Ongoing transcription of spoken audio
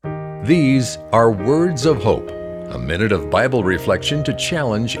These are Words of Hope, a minute of Bible reflection to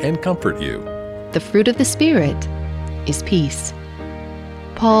challenge and comfort you. The fruit of the Spirit is peace.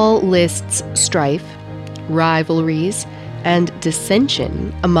 Paul lists strife, rivalries, and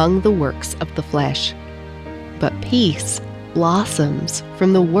dissension among the works of the flesh. But peace blossoms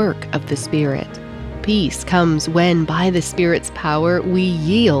from the work of the Spirit. Peace comes when, by the Spirit's power, we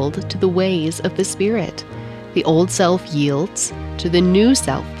yield to the ways of the Spirit. The old self yields to the new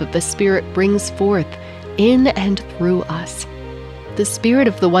self that the Spirit brings forth in and through us. The Spirit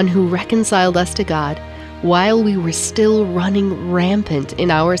of the one who reconciled us to God while we were still running rampant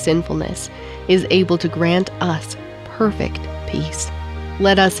in our sinfulness is able to grant us perfect peace.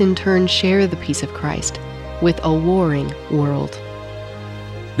 Let us in turn share the peace of Christ with a warring world.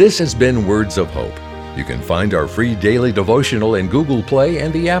 This has been Words of Hope. You can find our free daily devotional in Google Play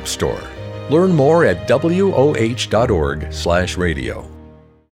and the App Store. Learn more at woh.org/radio.